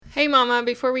Hey Mama,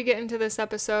 before we get into this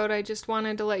episode, I just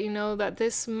wanted to let you know that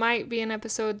this might be an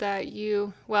episode that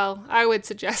I would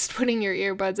suggest putting your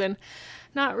earbuds in.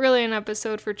 Not really an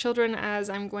episode for children, as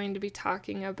I'm going to be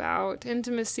talking about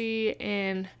intimacy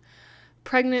in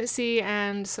pregnancy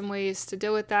and some ways to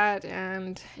deal with that.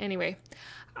 And anyway,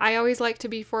 I always like to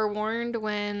be forewarned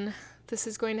when this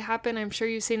is going to happen. I'm sure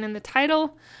you've seen in the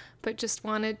title, but just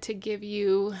wanted to give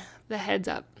you the heads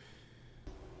up.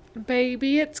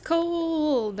 Baby, it's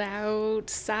cold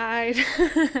outside.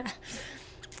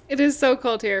 It is so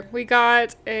cold here. We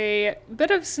got a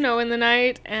bit of snow in the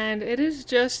night and it is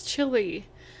just chilly.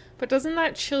 But doesn't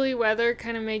that chilly weather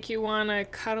kind of make you want to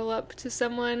cuddle up to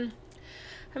someone?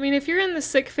 I mean, if you're in the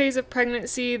sick phase of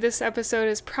pregnancy, this episode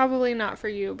is probably not for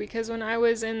you, because when I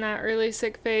was in that early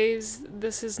sick phase,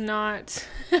 this is not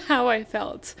how I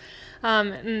felt.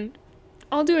 And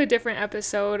I'll do a different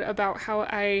episode about how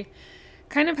I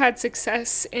kind of had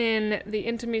success in the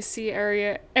intimacy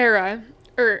area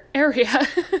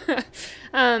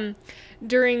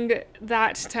during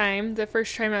that time, the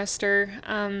first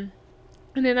trimester,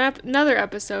 in another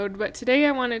episode. But today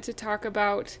I wanted to talk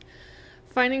about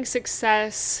finding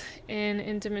success in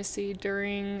intimacy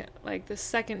during like the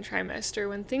second trimester,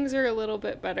 when things are a little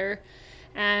bit better,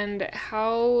 and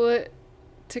how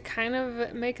to kind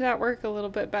of make that work a little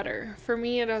bit better. For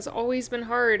me, it has always been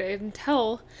hard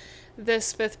until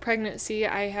this fifth pregnancy.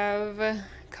 I have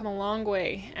come a long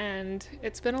way and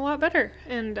it's been a lot better,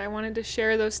 and I wanted to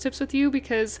share those tips with you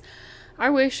because I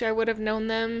wish I would have known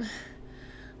them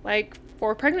like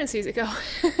 4 pregnancies ago.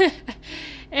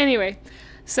 Anyway,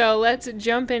 so let's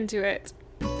jump into it.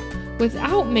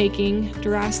 Without making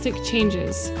drastic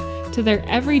changes to their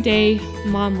everyday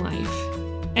mom life,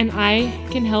 and I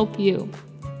can help you.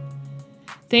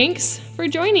 Thanks for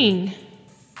joining.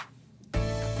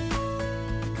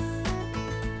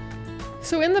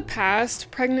 So in the past,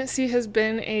 pregnancy has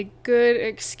been a good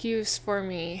excuse for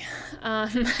me.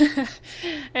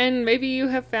 And maybe you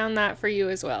have found that for you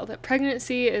as well, that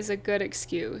pregnancy is a good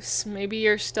excuse. Maybe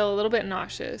you're still a little bit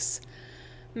nauseous.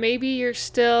 Maybe you're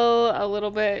still a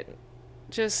little bit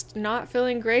just not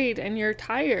feeling great and you're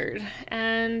tired.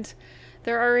 And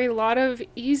there are a lot of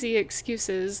easy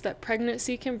excuses that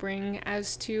pregnancy can bring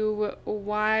as to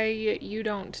why you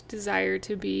don't desire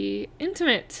to be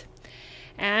intimate.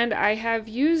 And I have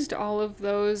used all of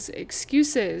those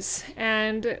excuses.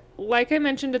 And like I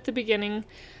mentioned at the beginning,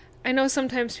 I know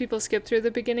sometimes people skip through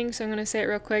the beginning, so I'm going to say it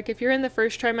real quick. If you're in the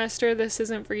first trimester, this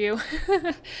isn't for you,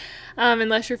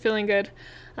 unless you're feeling good.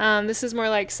 This is more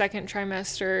like second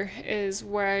trimester is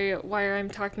why I'm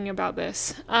talking about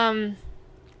this.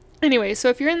 Anyway, so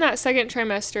if you're in that second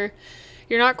trimester,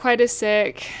 you're not quite as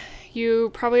sick. You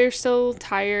probably are still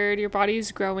tired. Your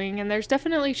body's growing, and there's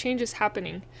definitely changes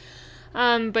happening.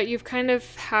 But you've kind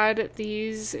of had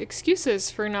these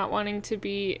excuses for not wanting to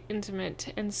be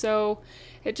intimate, and so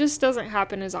it just doesn't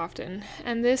happen as often,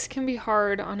 and this can be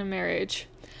hard on a marriage.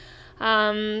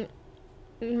 My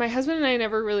husband and I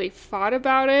never really fought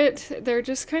about it. They're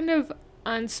just kind of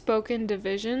unspoken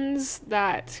divisions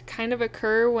that kind of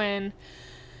occur when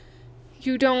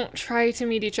you don't try to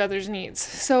meet each other's needs.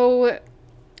 So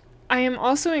I am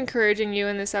also encouraging you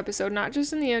in this episode, not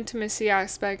just in the intimacy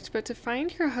aspect, but to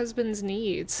find your husband's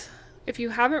needs. If you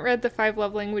haven't read the 5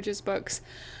 Love Languages books,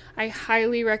 I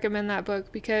highly recommend that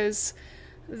book, because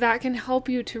that can help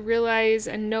you to realize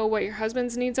and know what your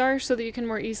husband's needs are so that you can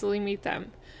more easily meet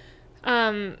them.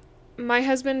 My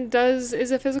husband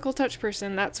is a physical touch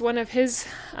person. That's one of his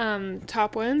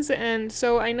top ones, and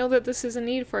so I know that this is a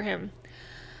need for him.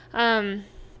 And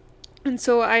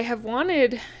so I have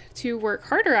wanted to work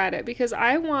harder at it because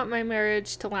I want my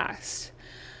marriage to last.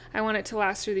 I want it to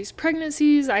last through these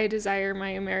pregnancies. I desire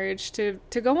my marriage to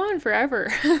go on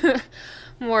forever,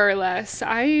 more or less.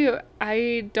 I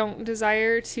don't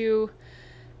desire to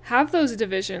have those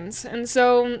divisions. And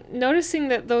so noticing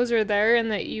that those are there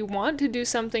and that you want to do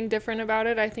something different about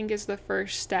it, I think is the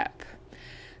first step.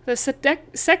 The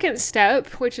second step,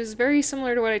 which is very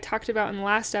similar to what I talked about in the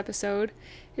last episode,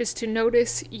 is to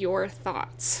notice your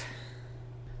thoughts.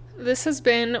 This has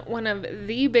been one of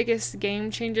the biggest game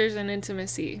changers in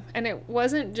intimacy, and it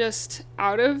wasn't just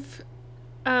out of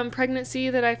pregnancy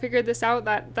that I figured this out.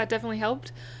 That definitely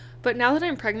helped, but now that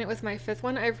I'm pregnant with my 5th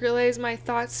one, I've realized my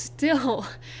thoughts still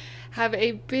have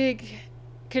a big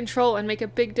control and make a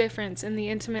big difference in the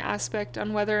intimate aspect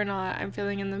on whether or not I'm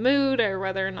feeling in the mood or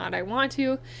whether or not I want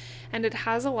to, and it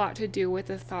has a lot to do with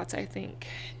the thoughts I think.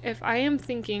 If I am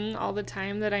thinking all the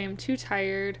time that I am too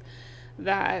tired,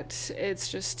 that it's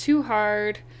just too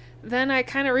hard, then I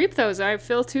kind of reap those. I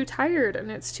feel too tired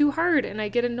and it's too hard and I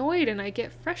get annoyed and I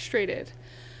get frustrated.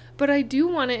 but I do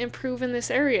want to improve in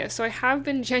this area. So I have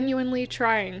been genuinely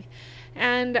trying.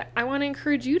 And I want to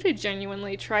encourage you to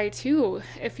genuinely try too,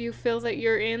 if you feel that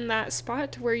you're in that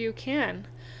spot where you can.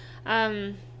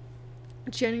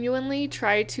 Genuinely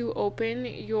try to open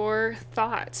your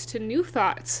thoughts to new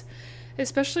thoughts,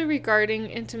 especially regarding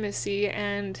intimacy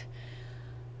and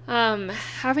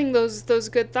having those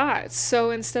good thoughts.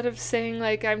 So instead of saying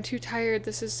like, I'm too tired,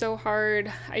 this is so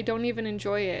hard, I don't even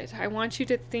enjoy it, I want you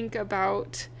to think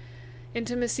about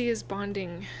intimacy is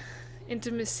bonding.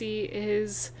 Intimacy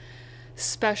is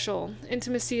special.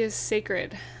 Intimacy is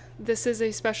sacred. This is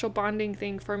a special bonding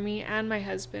thing for me and my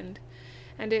husband,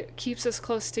 and it keeps us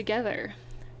close together.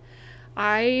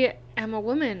 I am a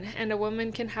woman, and a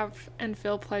woman can have and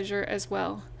feel pleasure as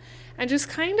well. And just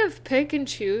kind of pick and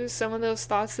choose some of those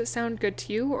thoughts that sound good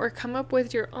to you, or come up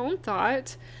with your own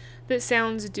thought that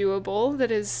sounds doable,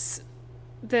 that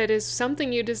is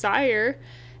something you desire,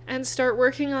 and start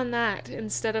working on that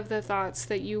instead of the thoughts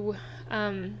that you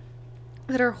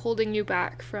that are holding you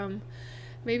back from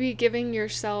maybe giving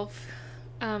yourself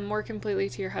more completely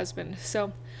to your husband.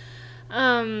 So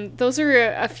those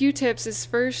are a few tips. Is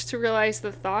first to realize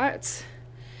the thoughts,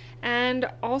 and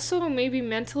also maybe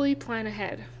mentally plan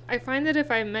ahead. I find that if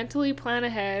I mentally plan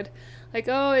ahead, like,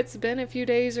 oh, it's been a few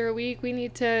days or a week, I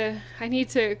need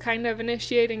to kind of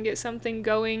initiate and get something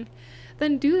going,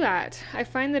 then do that. I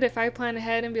find that if I plan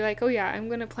ahead and be like, oh yeah, I'm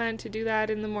going to plan to do that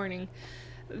in the morning,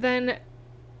 then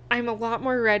I'm a lot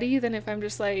more ready than if I'm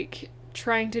just like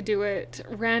trying to do it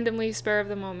randomly, spur of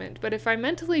the moment. But if I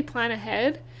mentally plan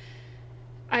ahead,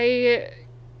 I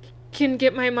can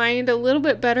get my mind a little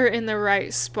bit better in the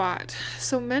right spot.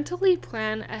 So mentally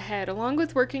plan ahead, along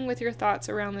with working with your thoughts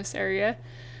around this area.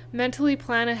 Mentally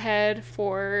plan ahead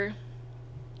for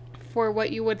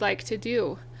what you would like to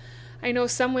do. I know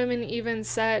some women even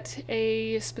set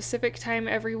a specific time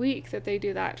every week that they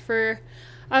do that. For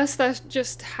us, that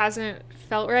just hasn't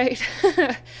felt right.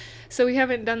 So we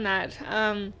haven't done that.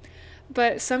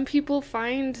 But some people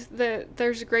find that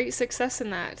there's great success in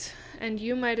that, and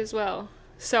you might as well.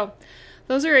 So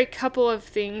those are a couple of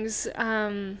things.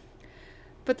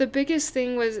 But the biggest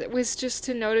thing was just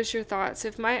to notice your thoughts.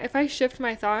 If I shift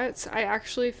my thoughts, I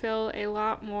actually feel a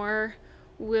lot more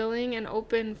willing and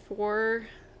open for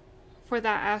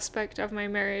that aspect of my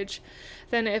marriage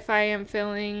than if I am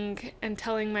feeling and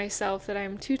telling myself that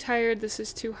I'm too tired, this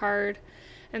is too hard,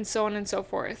 and so on and so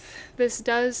forth. This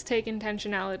does take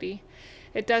intentionality.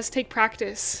 It does take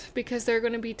practice, because there are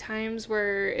going to be times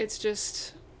where it's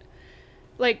just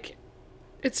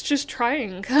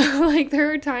trying. Like,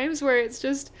 there are times where it's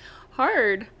just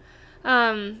hard.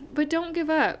 But don't give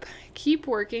up. Keep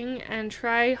working and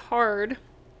try hard,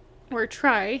 or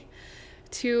try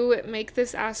to make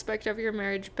this aspect of your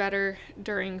marriage better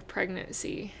during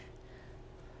pregnancy.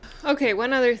 Okay,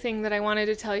 one other thing that I wanted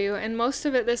to tell you, and most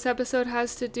of it this episode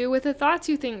has to do with the thoughts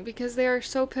you think, because they are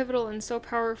so pivotal and so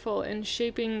powerful in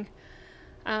shaping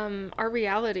our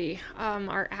reality,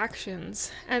 our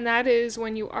actions. And that is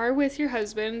when you are with your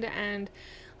husband and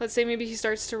let's say maybe he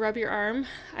starts to rub your arm,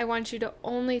 I want you to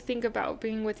only think about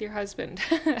being with your husband.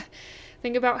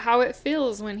 Think about how it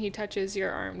feels when he touches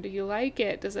your arm. Do you like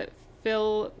it? Does it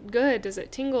feel good? Does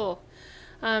it tingle?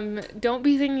 Don't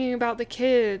be thinking about the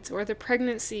kids or the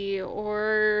pregnancy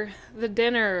or the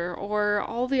dinner or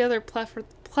all the other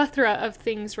plethora of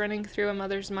things running through a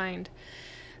mother's mind.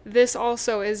 This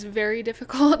also is very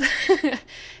difficult,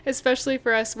 especially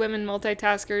for us women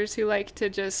multitaskers who like to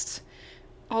just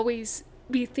always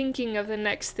be thinking of the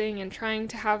next thing and trying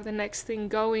to have the next thing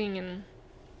going and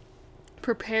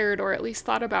prepared, or at least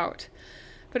thought about.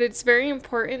 But it's very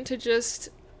important to just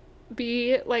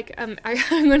be like, I'm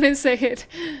going to say it,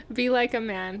 be like a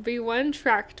man. Be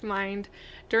one-tracked mind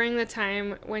during the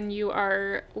time when you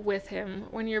are with him,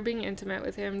 when you're being intimate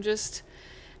with him. Just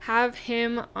have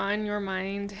him on your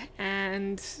mind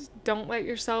and don't let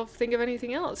yourself think of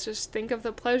anything else. Just think of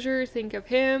the pleasure, think of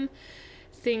him,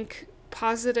 think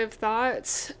positive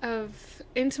thoughts of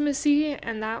intimacy,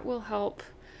 and that will help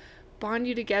bond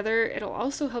you together. It'll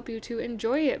also help you to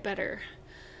enjoy it better.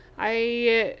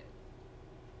 I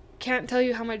can't tell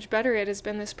you how much better it has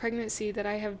been this pregnancy that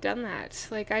I have done that.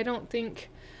 Like, I don't think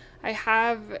I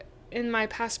have in my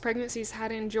past pregnancies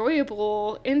had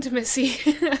enjoyable intimacy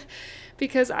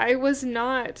because I was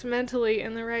not mentally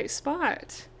in the right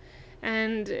spot.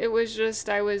 And it was just,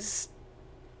 I was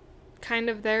kind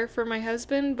of there for my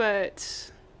husband,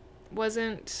 but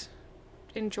wasn't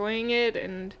enjoying it.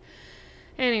 And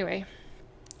anyway,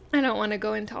 I don't want to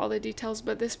go into all the details,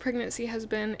 but this pregnancy has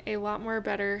been a lot more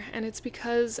better, and it's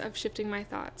because of shifting my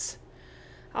thoughts.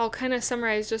 I'll kind of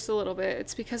summarize just a little bit.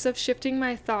 It's because of shifting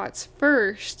my thoughts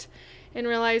first and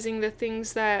realizing the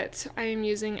things that I am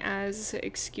using as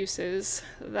excuses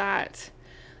that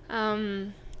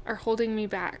are holding me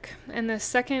back. And the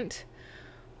second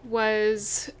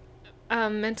was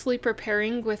mentally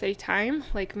preparing with a time,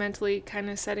 like mentally kind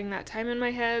of setting that time in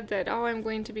my head that, I'm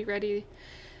going to be ready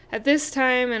at this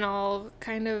time, and I'll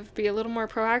kind of be a little more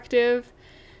proactive.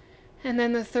 And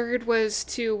then the third was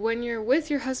to, when you're with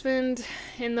your husband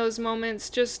in those moments,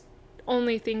 just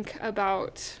only think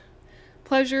about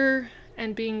pleasure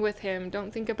and being with him.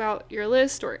 Don't think about your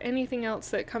list or anything else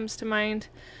that comes to mind.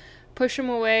 Push them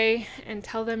away and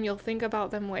tell them you'll think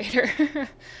about them later.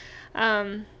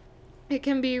 It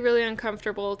can be really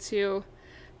uncomfortable to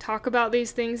talk about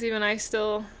these things. Even I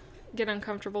still get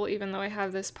uncomfortable, even though I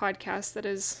have this podcast that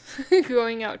is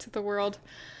going out to the world.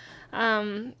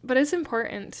 But it's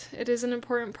important. It is an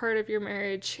important part of your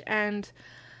marriage. And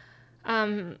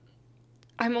I'm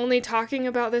only talking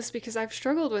about this because I've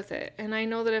struggled with it. And I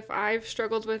know that if I've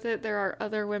struggled with it, there are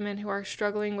other women who are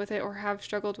struggling with it or have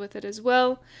struggled with it as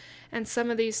well. And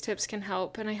some of these tips can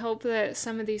help. And I hope that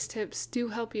some of these tips do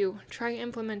help you. Try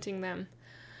implementing them.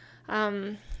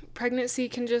 Pregnancy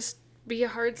can just be a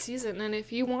hard season. And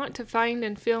if you want to find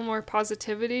and feel more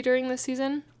positivity during the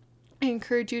season, I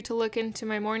encourage you to look into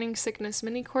my morning sickness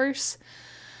mini course.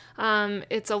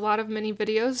 It's a lot of mini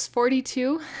videos,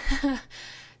 42,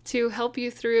 to help you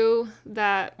through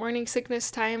that morning sickness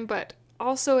time, but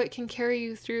also it can carry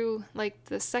you through like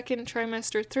the second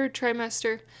trimester, third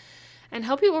trimester, and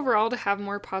help you overall to have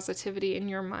more positivity in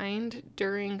your mind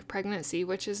during pregnancy,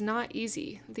 which is not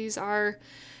easy. These are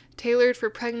tailored for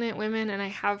pregnant women, and I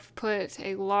have put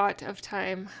a lot of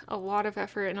time, a lot of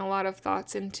effort, and a lot of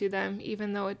thoughts into them.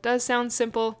 Even though it does sound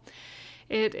simple,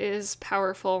 it is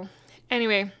powerful.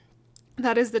 Anyway,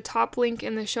 that is the top link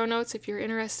in the show notes if you're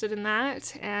interested in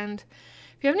that. And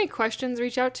if you have any questions,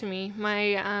 reach out to me.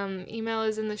 My email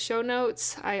is in the show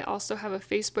notes. I also have a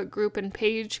Facebook group and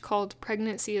page called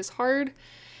Pregnancy is Hard.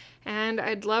 And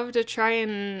I'd love to try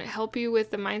and help you with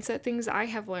the mindset things I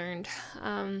have learned.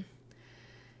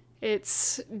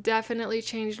 It's definitely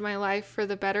changed my life for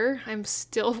the better. I'm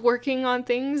still working on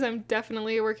things. I'm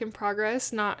definitely a work in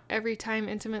progress. Not every time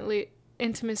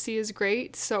intimacy is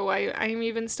great, so I'm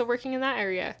even still working in that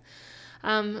area.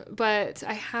 But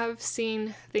I have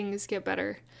seen things get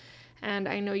better, and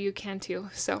I know you can too.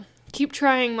 So keep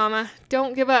trying, Mama.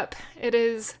 Don't give up. It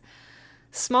is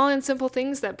small and simple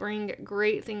things that bring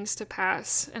great things to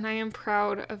pass, and I am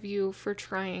proud of you for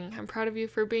trying. I'm proud of you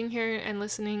for being here and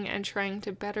listening and trying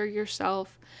to better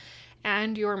yourself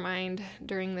and your mind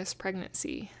during this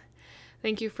pregnancy.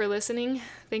 Thank you for listening.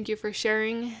 Thank you for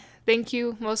sharing. Thank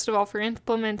you most of all for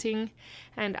implementing,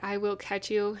 and I will catch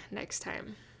you next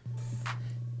time.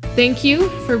 Thank you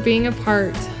for being a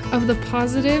part of the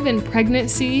Positive in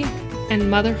Pregnancy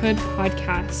and Motherhood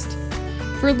podcast,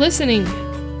 for listening,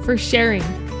 for sharing,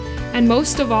 and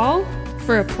most of all,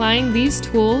 for applying these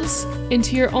tools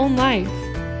into your own life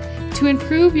to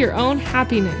improve your own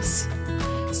happiness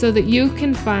so that you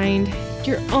can find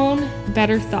your own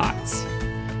better thoughts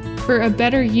for a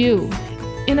better you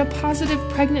in a positive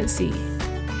pregnancy,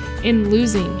 in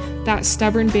losing that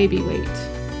stubborn baby weight,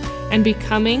 and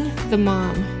becoming the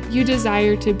mom you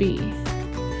desire to be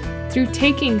through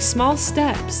taking small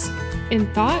steps in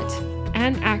thought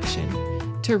and action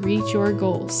to reach your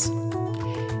goals.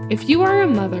 If you are a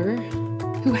mother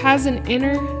who has an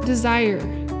inner desire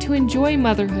to enjoy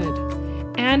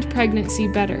motherhood and pregnancy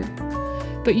better,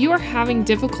 but you are having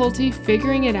difficulty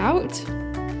figuring it out,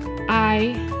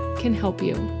 I can help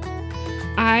you.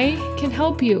 I can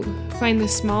help you find the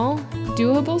small,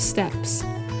 doable steps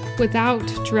without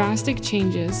drastic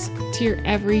changes to your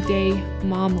everyday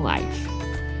mom life.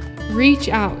 Reach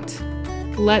out,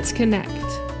 let's connect,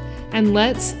 and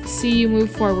let's see you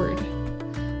move forward.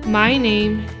 My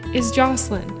name is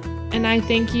Jocelyn, and I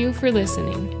thank you for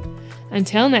listening.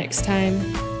 Until next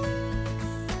time.